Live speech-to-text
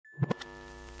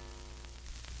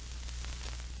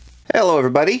Hello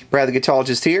everybody, Brad the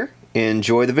Guitologist here.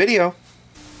 Enjoy the video.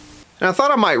 And I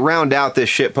thought I might round out this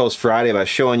Shitpost Friday by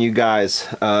showing you guys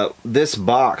this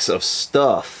box of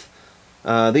stuff.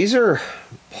 These are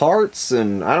parts,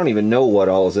 and I don't even know what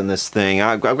all is in this thing.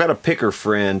 I've got a picker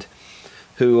friend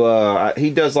who he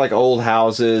does like old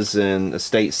houses and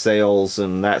estate sales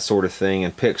and that sort of thing,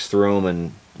 and picks through them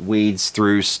and weeds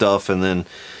through stuff and then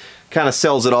kind of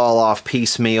sells it all off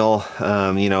piecemeal,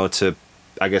 you know, to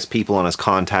I guess people on his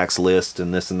contacts list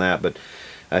and this and that. But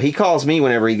he calls me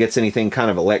whenever he gets anything kind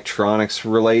of electronics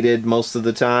related most of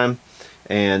the time,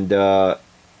 and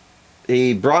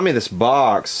he brought me this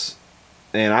box,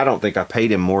 and I don't think I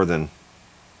paid him more than,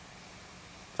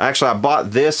 actually I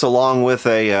bought this along with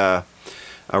a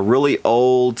really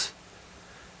old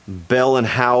Bell &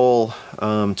 Howell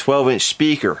 12-inch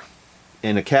speaker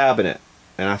in a cabinet,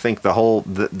 and I think the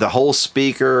whole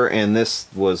speaker and this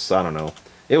was, I don't know,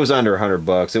 it was under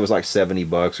 $100. It was like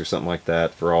 $70 or something like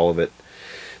that for all of it.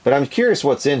 But I'm curious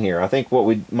what's in here. I think what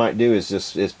we might do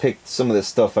is pick some of this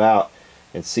stuff out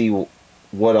and see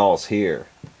what all's here.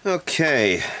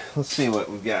 Okay, let's see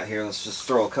what we've got here. Let's just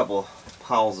throw a couple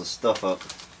piles of stuff up.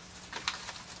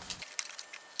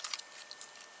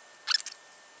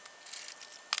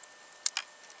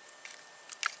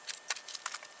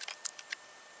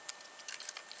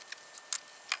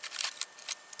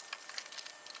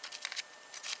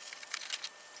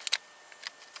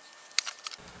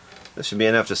 This should be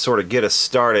enough to sort of get us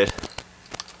started.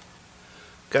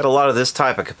 Got a lot of this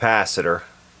type of capacitor.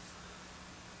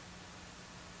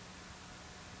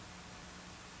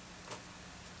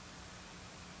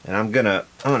 And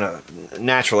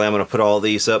naturally I'm gonna put all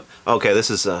these up. Okay, this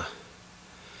is a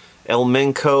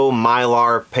Elmenco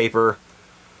Mylar paper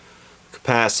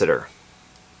capacitor.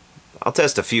 I'll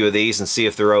test a few of these and see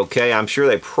if they're okay. I'm sure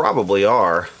they probably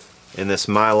are in this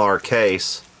Mylar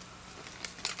case.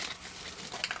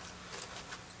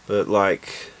 But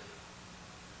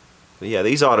yeah,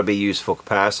 these ought to be useful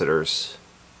capacitors.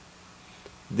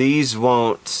 These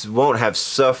won't have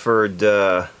suffered,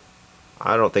 I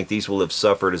don't think these will have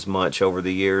suffered as much over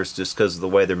the years just because of the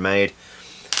way they're made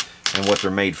and what they're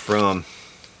made from.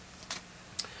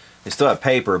 They still have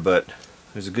paper, but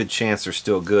there's a good chance they're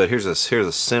still good. Here's a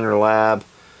Center Lab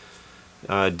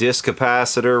disc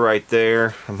capacitor right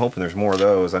there. I'm hoping there's more of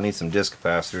those. I need some disc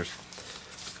capacitors.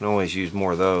 Can always use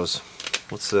more of those.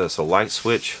 What's this? A light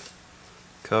switch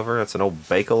cover? That's an old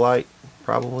Bakelite,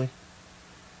 probably.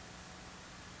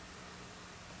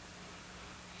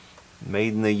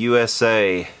 Made in the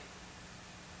USA.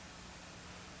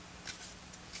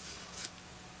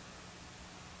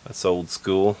 That's old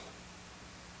school.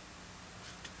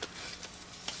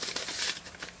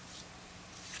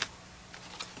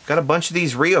 Got a bunch of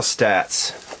these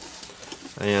rheostats,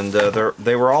 and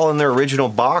they were all in their original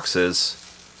boxes,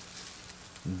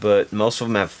 but most of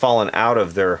them have fallen out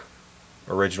of their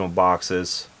original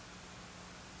boxes.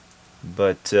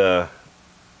 But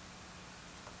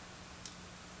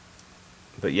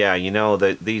yeah, you know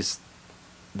that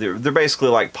they're basically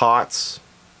like pots.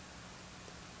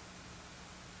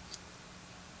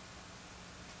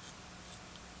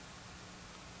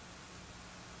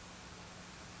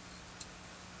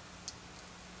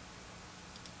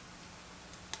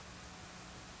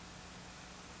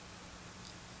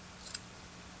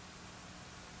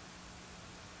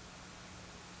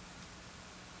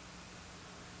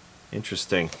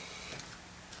 Interesting.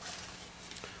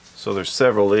 So there's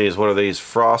several of these. What are these?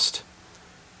 Frost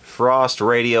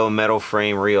radio metal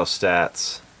frame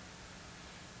rheostats.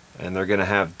 And they're going to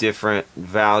have different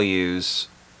values.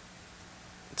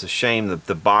 It's a shame that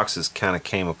the boxes kind of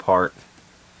came apart.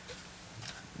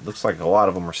 Looks like a lot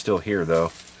of them are still here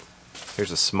though.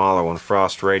 Here's a smaller one,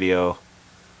 Frost Radio.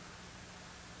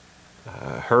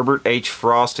 Herbert H.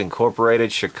 Frost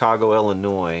Incorporated, Chicago,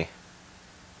 Illinois.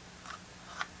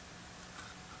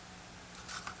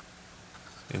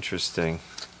 Interesting.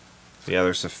 Yeah,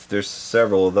 there's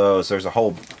several of those. There's a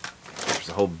whole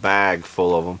bag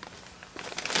full of them,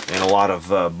 and a lot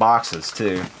of boxes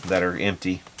too that are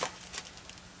empty,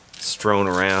 strewn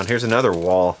around. Here's another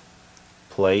wall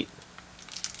plate,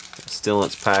 still in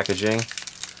its packaging.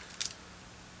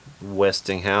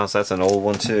 Westinghouse. That's an old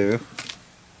one too.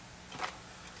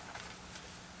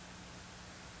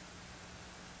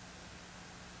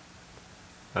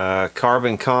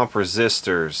 Carbon comp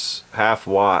resistors, 1/2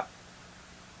 watt,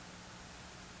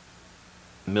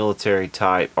 military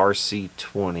type,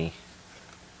 RC20,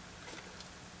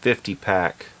 50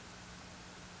 pack,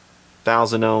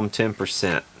 1000 ohm,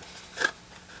 10%.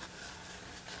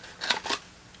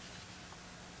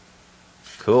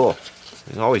 Cool.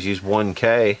 You can always use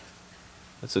 1K.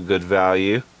 That's a good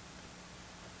value.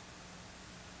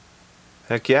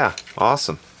 Heck yeah,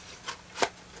 awesome.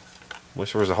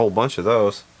 Wish there was a whole bunch of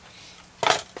those.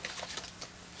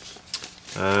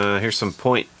 Here's some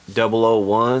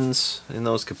 .001s in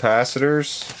those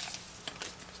capacitors.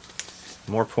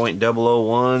 More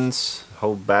 .001s,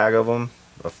 whole bag of them,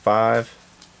 of 5.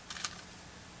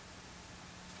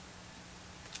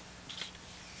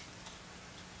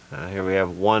 Here we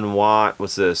have 1 watt.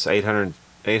 What's this? 820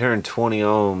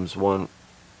 ohms,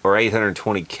 or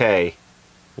 820K,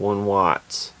 1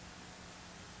 watts.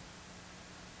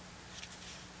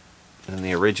 In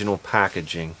the original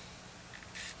packaging.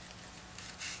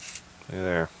 Look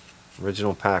there,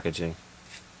 original packaging.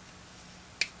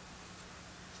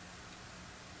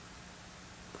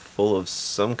 Full of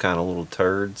some kind of little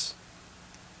turds.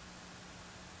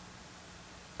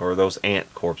 Or those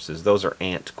ant corpses. Those are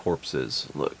ant corpses.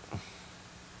 Look.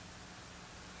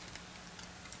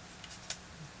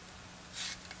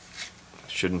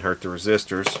 Shouldn't hurt the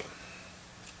resistors.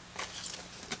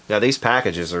 Yeah, these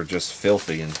packages are just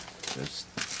filthy, and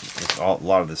a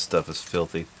lot of this stuff is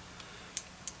filthy.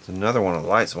 There's another one of the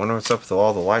lights. I wonder what's up with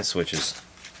all the light switches.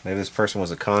 Maybe this person was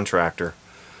a contractor.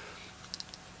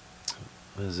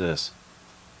 What is this?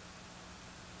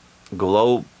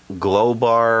 Glow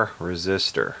bar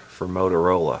resistor for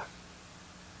Motorola.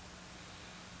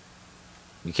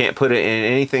 You can't put it in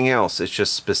anything else. It's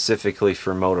just specifically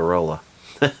for Motorola.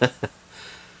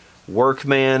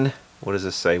 Workman, what does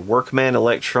this say? Workman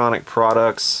Electronic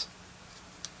Products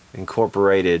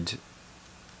Incorporated.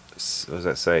 What does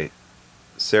that say?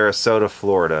 Sarasota,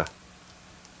 Florida.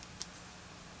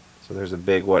 So there's a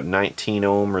big, what, 19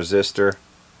 ohm resistor.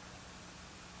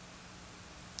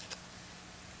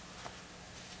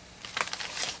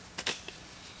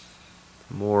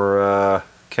 More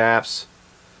caps.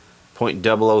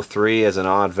 .003 as an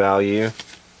odd value.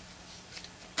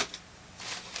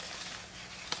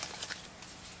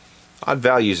 Odd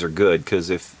values are good because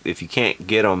if you can't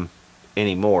get them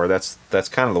anymore, that's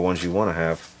kind of the ones you want to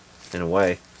have, in a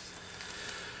way,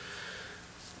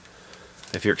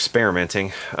 if you're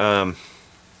experimenting. 20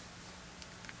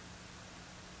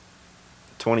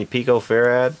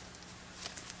 picofarad.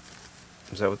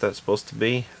 Is that what that's supposed to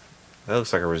be? That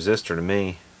looks like a resistor to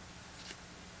me.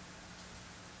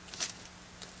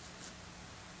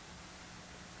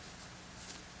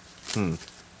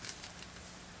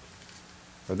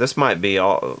 Or this might be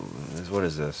all. What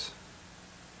is this?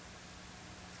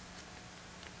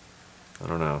 I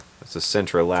don't know. It's a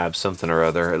Centra Lab something or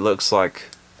other. It looks like.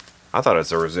 I thought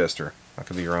it's a resistor. I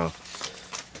could be wrong.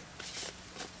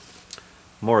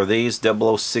 More of these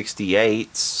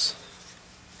 0068s.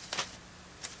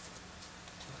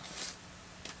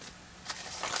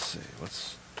 Let's see.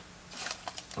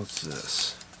 What's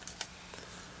this?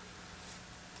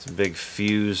 It's a big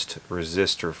fused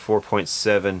resistor,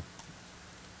 4.7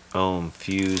 ohm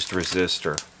fused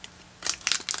resistor.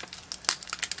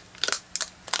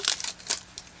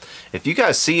 If you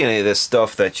guys see any of this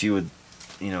stuff that you would,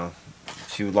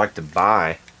 that you would like to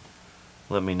buy,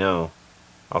 let me know.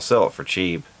 I'll sell it for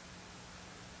cheap.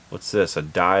 What's this? A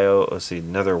diode? Let's see,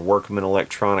 another Workman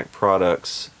Electronic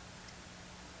Products.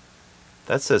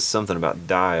 That says something about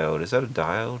diode. Is that a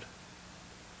diode?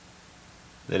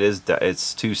 It is.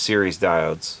 It's 2 series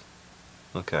diodes.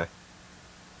 Okay.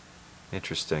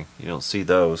 Interesting. You don't see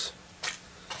those.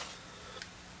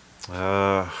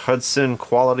 Hudson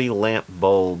quality lamp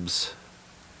bulbs.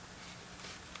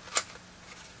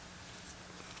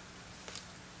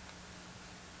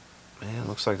 Man,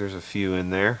 looks like there's a few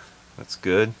in there. That's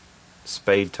good.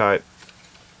 Spade type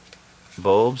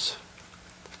bulbs.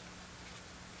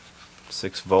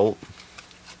 6 volt.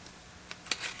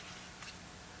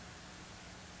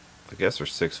 I guess they're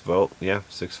 6 volt. Yeah,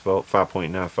 6 volt.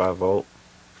 5.95 volt.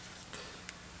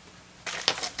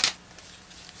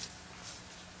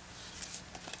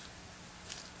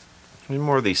 Any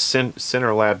more of these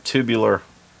Center Lab tubular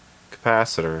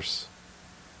capacitors.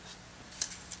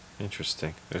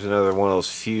 Interesting. There's another one of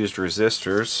those fused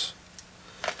resistors.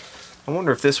 I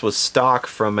wonder if this was stock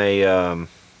from a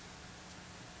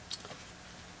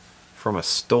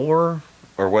store,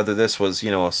 or whether this was,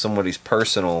 somebody's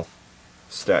personal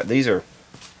stat. These are,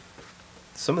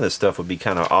 some of this stuff would be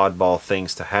kind of oddball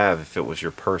things to have if it was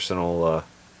your personal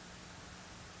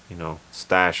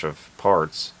stash of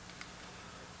parts.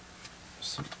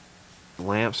 Some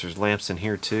lamps. There's lamps in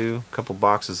here too. A couple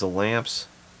boxes of lamps.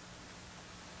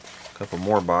 A couple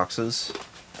more boxes.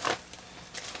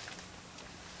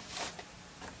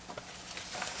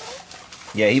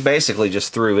 Yeah, he basically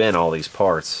just threw in all these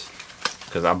parts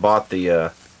because I bought I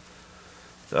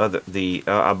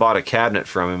bought a cabinet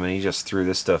from him and he just threw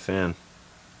this stuff in.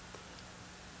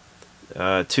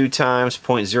 2 times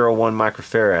 0.01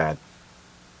 microfarad.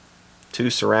 2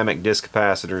 ceramic disc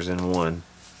capacitors in one.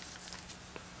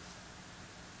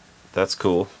 That's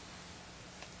cool.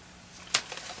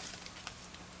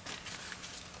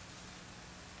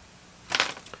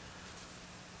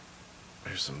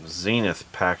 There's some Zenith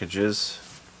packages.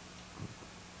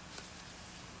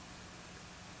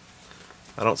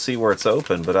 I don't see where it's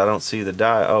open, but I don't see the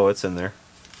die. Oh, it's in there.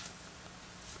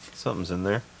 Something's in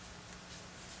there.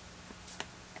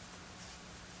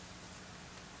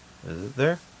 Is it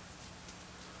there?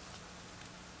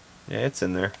 Yeah, it's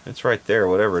in there. It's right there,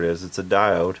 whatever it is. It's a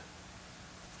diode.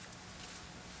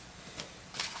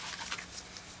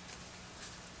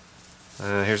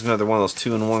 Here's another one of those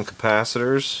 2-in-1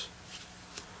 capacitors,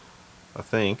 I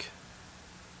think.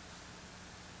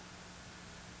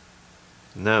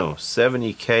 No,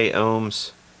 70k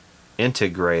ohms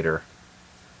integrator.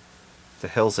 What the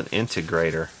hell's an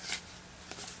integrator?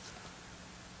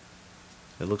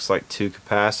 It looks like 2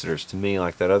 capacitors to me,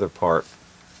 like that other part.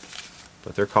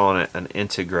 But they're calling it an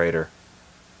integrator.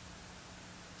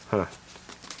 Huh.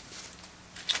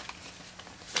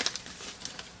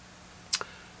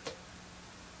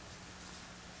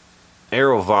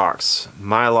 Aerovox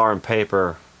mylar and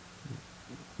paper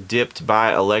dipped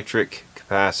by electric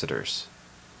capacitors.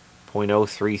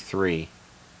 0.033.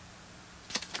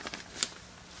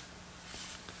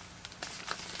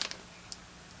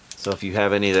 So if you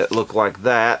have any that look like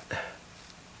that,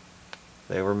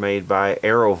 they were made by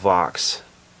Aerovox.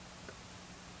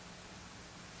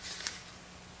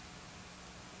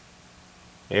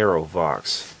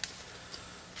 Aerovox.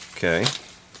 Okay.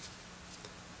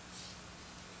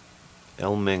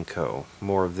 Elmenco.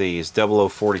 More of these.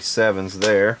 0047s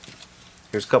there.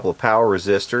 Here's a couple of power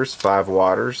resistors. 5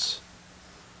 watters.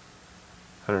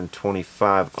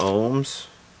 125 ohms.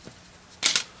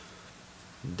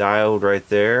 Diode right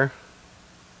there.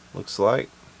 Looks like.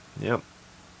 Yep.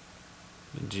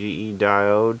 GE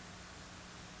diode.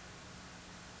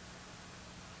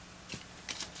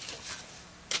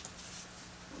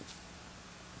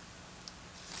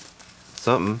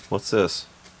 Something. What's this?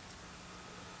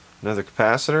 Another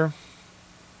capacitor?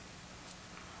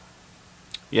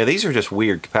 Yeah, these are just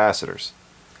weird capacitors.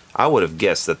 I would have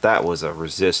guessed that that was a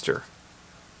resistor.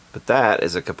 But that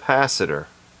is a capacitor.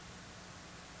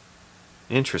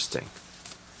 Interesting.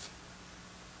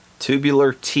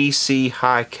 Tubular TC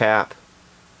high cap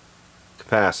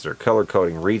capacitor. Color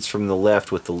coding. Reads from the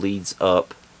left with the leads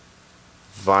up.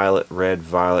 Violet, red,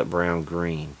 violet, brown,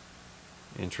 green.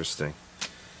 Interesting.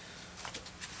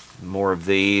 More of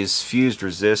these. Fused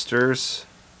resistors.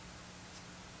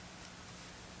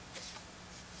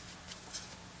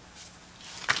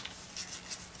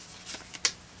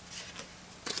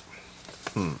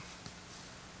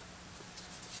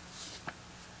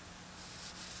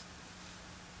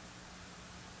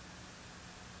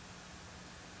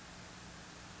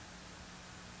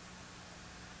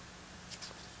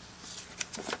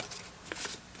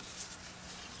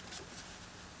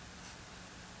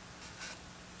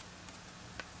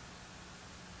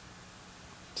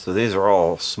 So these are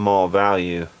all small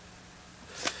value.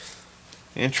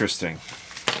 Interesting.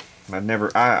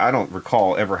 I don't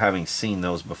recall ever having seen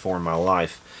those before in my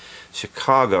life.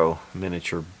 Chicago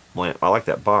miniature lamp. I like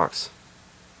that box.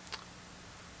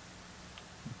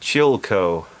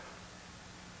 Chilco.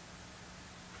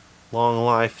 Long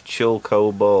life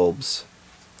Chilco bulbs.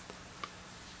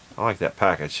 I like that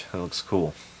package. That looks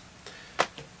cool.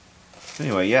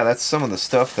 Anyway, yeah, that's some of the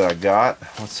stuff that I got.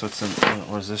 What's in?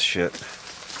 What is this shit?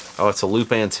 Oh, it's a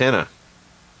loop antenna.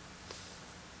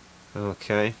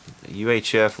 Okay,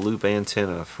 UHF loop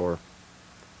antenna for.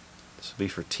 This will be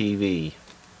for TV.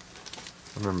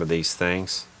 I remember these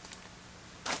things.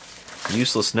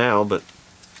 Useless now, but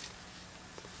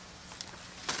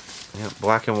yeah,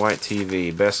 black and white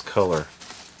TV, best color.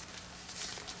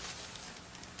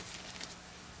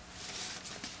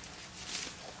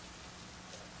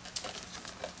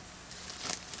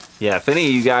 Yeah, if any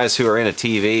of you guys who are into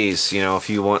TVs, you know, if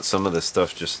you want some of this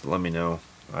stuff, just let me know.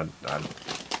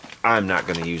 I'm not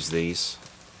going to use these.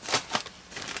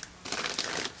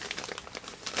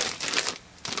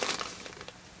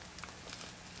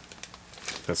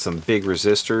 Got some big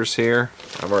resistors here.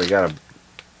 I've already got a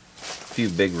few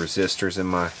big resistors in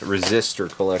my resistor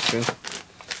collection.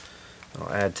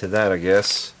 I'll add to that, I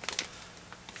guess.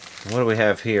 What do we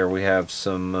have here? We have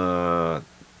some,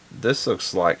 this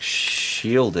looks like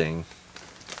shielding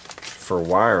for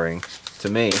wiring to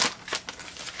me.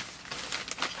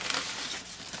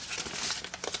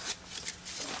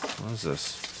 What is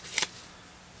this?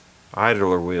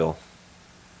 Idler wheel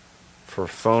for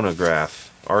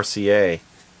phonograph. RCA.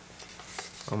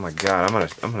 Oh my god,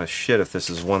 I'm gonna shit if this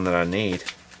is one that I need.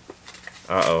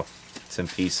 Uh-oh. It's in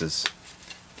pieces.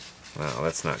 Wow,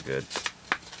 that's not good.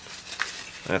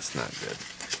 That's not good.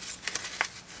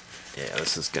 Yeah,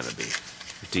 this is gonna be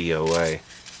DOA.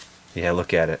 Yeah,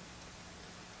 look at it.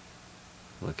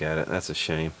 Look at it. That's a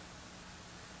shame.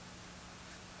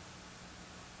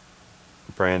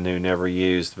 Brand new, never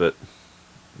used, but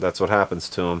that's what happens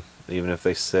to them, even if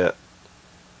they sit.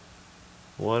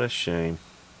 What a shame.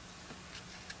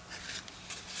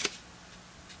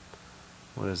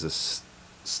 What is this?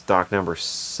 Stock number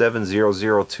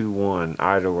 70021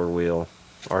 idler wheel,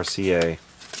 RCA.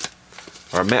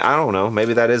 Or I don't know,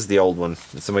 maybe that is the old one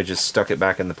and somebody just stuck it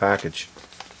back in the package.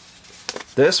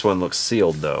 This one looks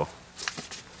sealed though.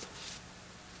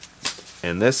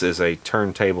 And this is a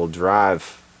turntable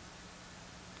drive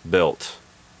built.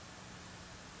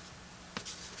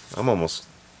 That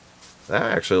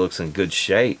actually looks in good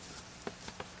shape.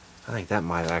 I think that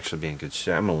might actually be in good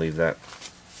shape. I'm gonna leave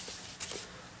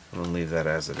that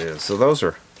as it is. So those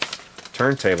are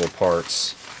turntable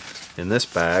parts in this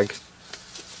bag.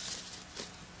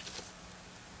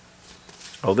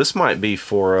 Oh, this might be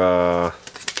for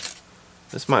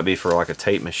like a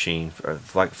tape machine,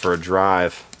 like for a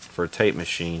drive for a tape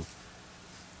machine.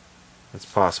 That's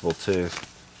possible too.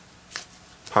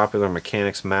 Popular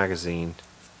Mechanics magazine.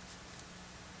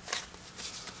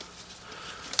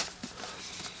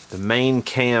 The main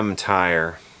cam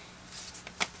tire.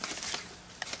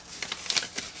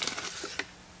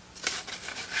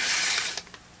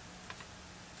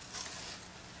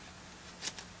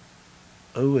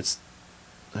 Oh, it's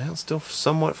still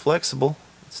somewhat flexible.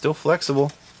 It's still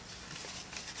flexible.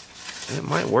 It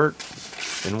might work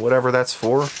in whatever that's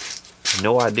for.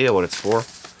 No idea what it's for.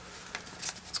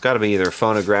 It's got to be either a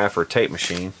phonograph or a tape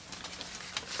machine.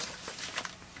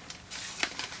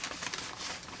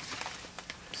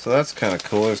 So that's kind of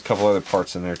cool. There's a couple other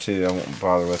parts in there too I won't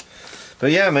bother with.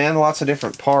 But yeah, man, lots of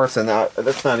different parts, and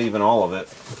that's not even all of it.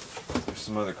 There's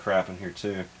some other crap in here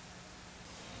too.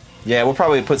 Yeah, we'll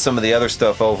probably put some of the other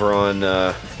stuff over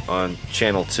on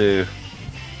channel 2.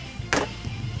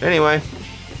 Anyway,